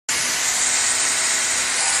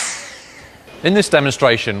In this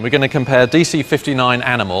demonstration, we're going to compare DC59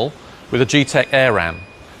 Animal with a Gtech AirRam.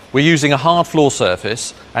 We're using a hard floor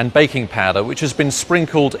surface and baking powder which has been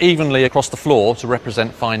sprinkled evenly across the floor to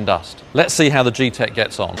represent fine dust. Let's see how the Gtech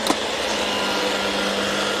gets on.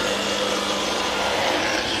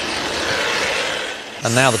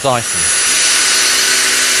 And now the Dyson.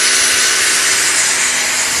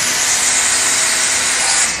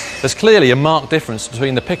 There's clearly a marked difference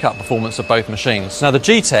between the pickup performance of both machines. Now the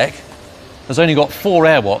Gtech has only got 4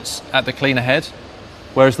 air watts at the cleaner head,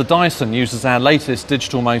 whereas the Dyson uses our latest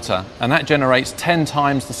digital motor, and that generates 10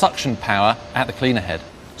 times the suction power at the cleaner head.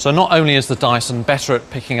 So not only is the Dyson better at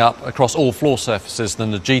picking up across all floor surfaces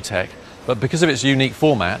than the Gtech, but because of its unique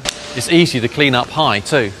format, it's easy to clean up high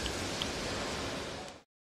too.